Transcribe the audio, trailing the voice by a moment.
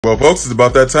Well, folks, it's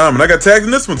about that time, and I got tagged in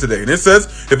this one today, and it says,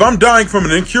 if I'm dying from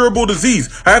an incurable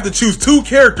disease, I have to choose 2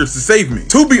 characters to save me.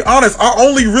 To be honest, I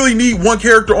only really need 1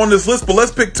 character on this list, but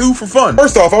let's pick 2 for fun.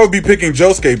 First off, I would be picking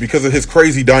Josuke because of his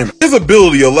crazy diamond. His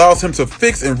ability allows him to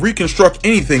fix and reconstruct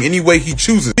anything any way he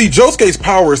chooses. See, Josuke's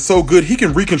power is so good, he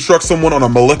can reconstruct someone on a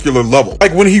molecular level.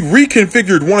 Like when he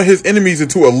reconfigured one of his enemies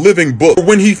into a living book, or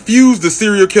when he fused the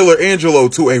serial killer Angelo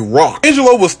to a rock.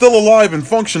 Angelo was still alive and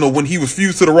functional when he was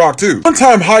fused to the rock too. One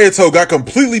time, Hayato got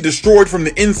completely destroyed from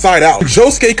the inside out.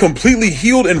 Josuke completely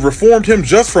healed and reformed him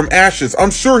just from ashes. I'm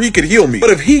sure he could heal me. But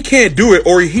if he can't do it,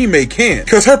 Orihime can.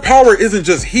 Because her power isn't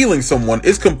just healing someone,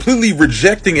 it's completely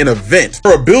rejecting an event.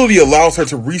 Her ability allows her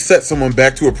to reset someone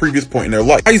back to a previous point in their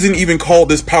life. Aizen even called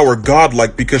this power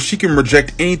godlike because she can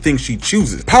reject anything she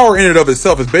chooses. Power in and of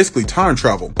itself is basically time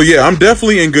travel. But yeah, I'm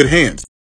definitely in good hands.